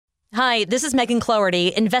Hi, this is Megan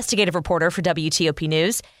Cloherty, investigative reporter for WTOP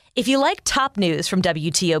News. If you like top news from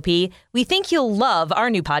WTOP, we think you'll love our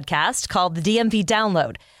new podcast called the DMV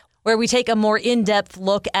Download, where we take a more in-depth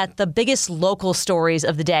look at the biggest local stories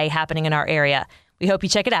of the day happening in our area. We hope you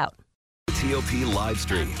check it out. TOP live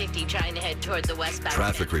stream. 50 trying to head toward the westbound.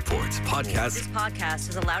 Traffic reports, podcasts. This podcast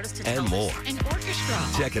has allowed us to and more. An orchestra.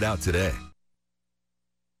 Check it out today.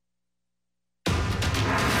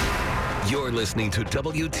 You're listening to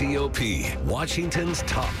WTOP, Washington's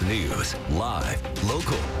top news, live,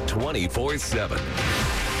 local, 24/7.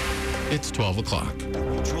 It's 12 o'clock.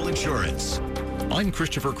 Mutual Insurance. I'm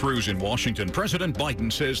Christopher Cruz in Washington. President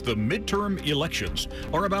Biden says the midterm elections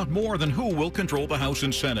are about more than who will control the House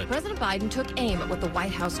and Senate. President Biden took aim at what the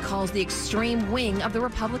White House calls the extreme wing of the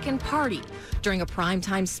Republican Party during a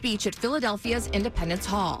primetime speech at Philadelphia's Independence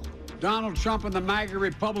Hall. Donald Trump and the MAGA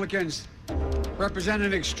Republicans represent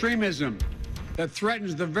an extremism that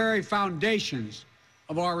threatens the very foundations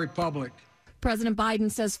of our republic. President Biden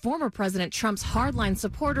says former President Trump's hardline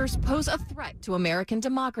supporters pose a threat to American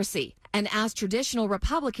democracy and asked traditional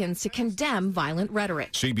Republicans to condemn violent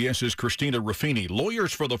rhetoric. CBS's Christina Ruffini,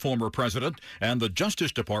 lawyers for the former president and the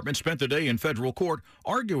Justice Department spent the day in federal court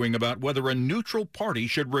arguing about whether a neutral party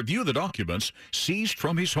should review the documents seized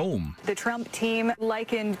from his home. The Trump team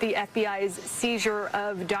likened the FBI's seizure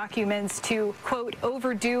of documents to, quote,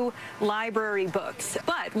 overdue library books.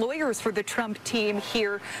 But lawyers for the Trump team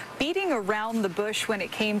here beating around the bush when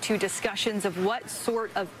it came to discussions of what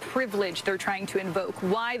sort of privilege they're trying to invoke,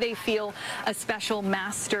 why they feel a special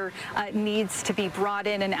master needs to be brought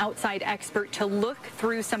in, an outside expert to look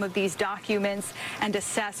through some of these documents and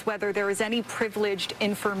assess whether there is any privileged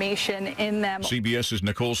information in them. CBS's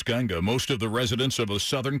Nicole Skanga. Most of the residents of the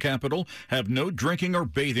southern capital have no drinking or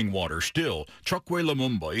bathing water. Still, Chokwe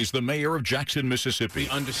Lumumba is the mayor of Jackson, Mississippi. We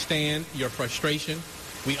understand your frustration.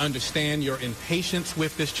 We understand your impatience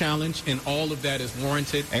with this challenge, and all of that is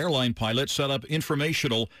warranted. Airline pilots set up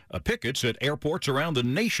informational pickets at airports around the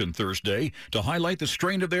nation Thursday to highlight the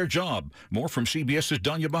strain of their job. More from CBS's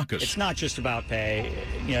Danya Bacchus. It's not just about pay.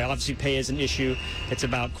 Obviously pay is an issue. It's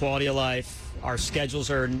about quality of life. Our schedules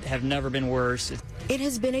have never been worse. It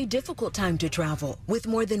has been a difficult time to travel, with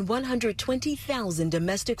more than 120,000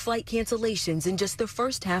 domestic flight cancellations in just the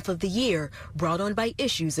first half of the year, brought on by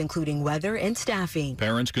issues including weather and staffing.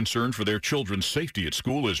 Parents' concern for their children's safety at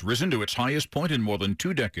school has risen to its highest point in more than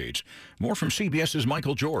 2 decades. More from CBS's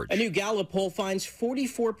Michael George. A new Gallup poll finds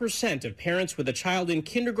 44% of parents with a child in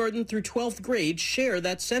kindergarten through 12th grade share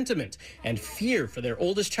that sentiment and fear for their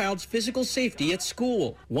oldest child's physical safety at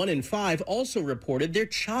school. 1 in 5 also reported their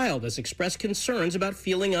child has expressed concerns about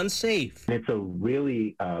feeling unsafe. It's a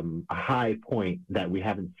really high point that we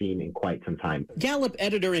haven't seen in quite some time. Gallup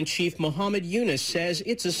editor-in-chief Mohammed Yunus says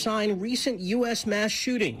it's a sign recent U.S. mass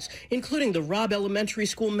shootings, including the Robb Elementary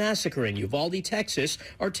School massacre in Uvalde, Texas,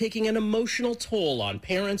 are taking an emotional toll on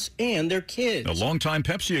parents and their kids. A longtime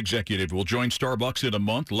Pepsi executive will join Starbucks in a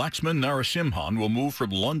month. Laxman Narasimhan will move from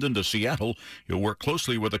London to Seattle. He'll work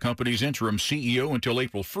closely with the company's interim CEO until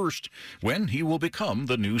April 1st, when he will become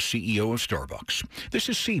the new CEO of Starbucks. This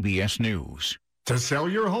is CBS News. To sell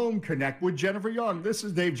your home, connect with Jennifer Young. This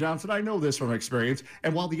is Dave Johnson. I know this from experience.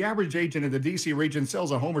 And while the average agent in the D.C. region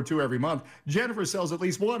sells a home or two every month, Jennifer sells at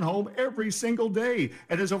least one home every single day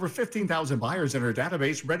and has over 15,000 buyers in her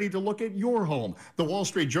database ready to look at your home. The Wall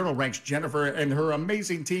Street Journal ranks Jennifer and her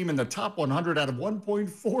amazing team in the top 100 out of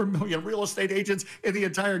 1.4 million real estate agents in the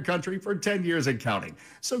entire country for 10 years and counting.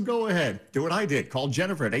 So go ahead, do what I did. Call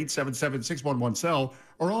Jennifer at 877-611-SELL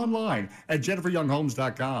or online at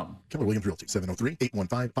jenniferyounghomes.com. Keller Williams Realty,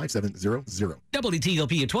 703-815-5700.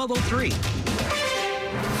 WTOP at 12:03.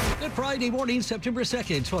 Good Friday morning, September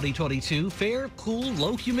 2nd, 2022. Fair, cool,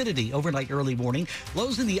 low humidity overnight early morning.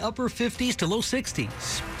 Lows in the upper 50s to low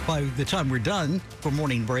 60s. By the time we're done for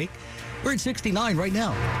morning break, we're at 69 right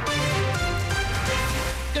now.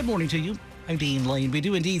 Good morning to you. I'm Dean Lane. We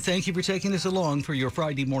do indeed thank you for taking us along for your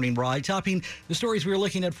Friday morning ride. Topping the stories we're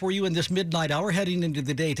looking at for you in this midnight hour, heading into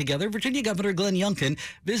the day together, Virginia Governor Glenn Youngkin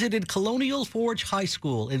visited Colonial Forge High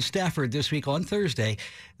School in Stafford this week on Thursday.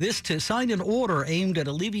 This to sign an order aimed at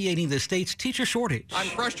alleviating the state's teacher shortage. I'm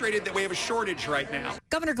frustrated that we have a shortage right now.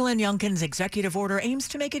 Governor Glenn Youngkin's executive order aims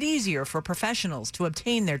to make it easier for professionals to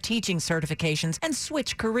obtain their teaching certifications and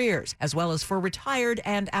switch careers, as well as for retired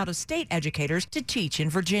and out-of-state educators to teach in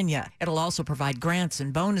Virginia. It'll also also provide grants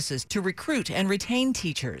and bonuses to recruit and retain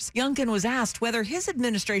teachers. Youngkin was asked whether his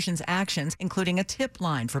administration's actions, including a tip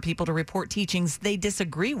line for people to report teachings they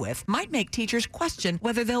disagree with, might make teachers question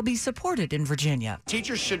whether they'll be supported in Virginia.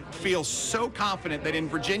 Teachers should feel so confident that in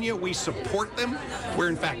Virginia we support them, we're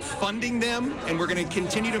in fact funding them, and we're going to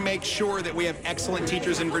continue to make sure that we have excellent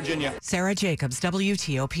teachers in Virginia. Sarah Jacobs,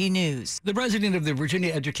 WTOP News. The president of the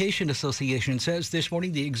Virginia Education Association says this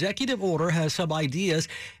morning the executive order has some ideas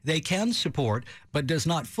they can support, but does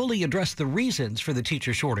not fully address the reasons for the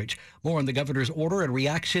teacher shortage. More on the governor's order and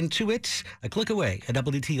reaction to it a click away at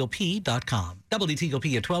WTOP.com.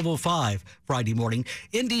 WTOP at 12:05 Friday morning.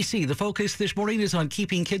 In D.C., the focus this morning is on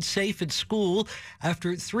keeping kids safe at school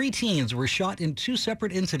after 3 teens were shot in 2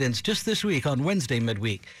 separate incidents just this week on Wednesday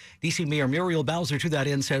midweek. D.C. Mayor Muriel Bowser, to that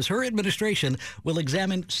end, says her administration will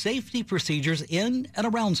examine safety procedures in and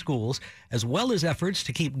around schools, as well as efforts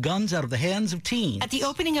to keep guns out of the hands of teens. At the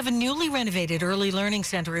opening of a newly renovated early learning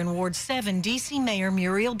center in Ward 7, D.C. Mayor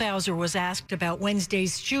Muriel Bowser was asked about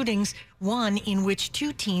Wednesday's shootings, one in which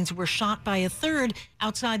 2 teens were shot by a third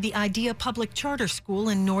outside the Idea Public Charter School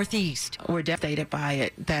in Northeast. We're devastated by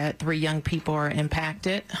it, that 3 young people are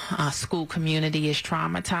impacted. Our school community is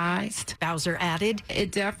traumatized. Bowser added,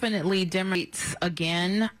 it definitely demonstrates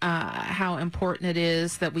again how important it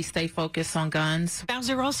is that we stay focused on guns.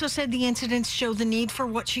 Bowser also said the incidents show the need for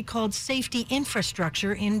what she called safety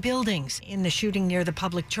infrastructure in buildings. In the shooting near the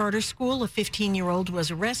public charter school, a 15-year-old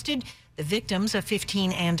was arrested. The victims, a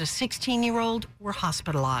 15 and a 16-year-old, were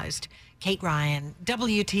hospitalized. Kate Ryan,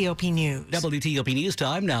 WTOP News. WTOP News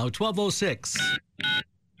time now, 12:06.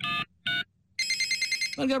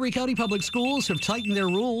 Montgomery County Public Schools have tightened their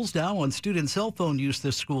rules now on student cell phone use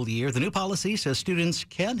this school year. The new policy says students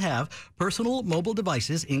can have personal mobile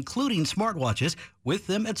devices, including smartwatches, with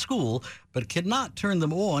them at school, but cannot turn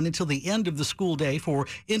them on until the end of the school day for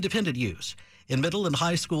independent use. In middle and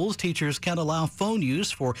high schools, teachers can allow phone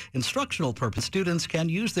use for instructional purposes. Students can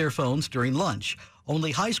use their phones during lunch.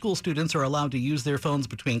 Only high school students are allowed to use their phones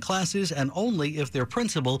between classes, and only if their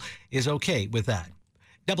principal is okay with that.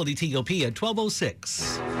 WTOP at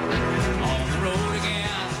 12:06. On the road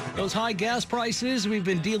again. Those high gas prices we've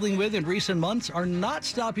been dealing with in recent months are not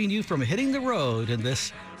stopping you from hitting the road. And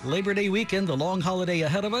this Labor Day weekend, the long holiday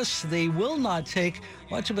ahead of us, they will not take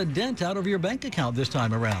much of a dent out of your bank account this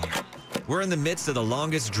time around. We're in the midst of the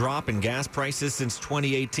longest drop in gas prices since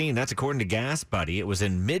 2018. That's according to Gas Buddy. It was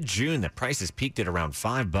in mid-June that prices peaked at around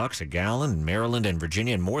 $5 a gallon in Maryland and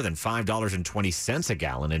Virginia, and more than $5.20 a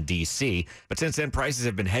gallon in D.C. But since then, prices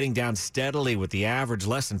have been heading down steadily, with the average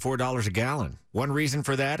less than $4 a gallon. One reason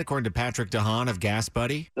for that, according to Patrick DeHaan of Gas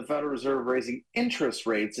Buddy, the Federal Reserve raising interest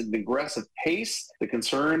rates at an aggressive pace. The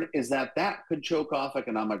concern is that could choke off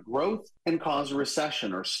economic growth and cause a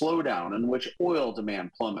recession or slowdown in which oil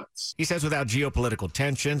demand plummets. He says without geopolitical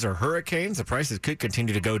tensions or hurricanes, the prices could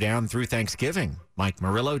continue to go down through Thanksgiving. Mike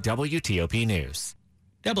Murillo, WTOP News.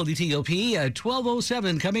 WTOP at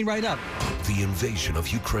 12:07, coming right up. The invasion of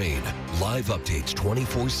Ukraine. Live updates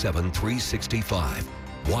 24/7, 365.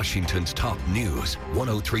 Washington's top news,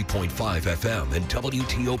 103.5 FM and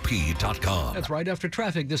WTOP.com. That's right after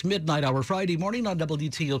traffic this midnight hour Friday morning on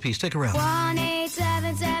WTOP. Stick around.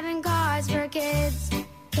 1-877 Cars for Kids.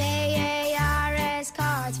 KARS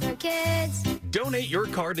Cars for Kids. Donate your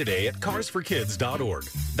car today at carsforkids.org.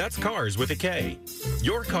 That's cars with a K.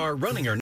 Your car running or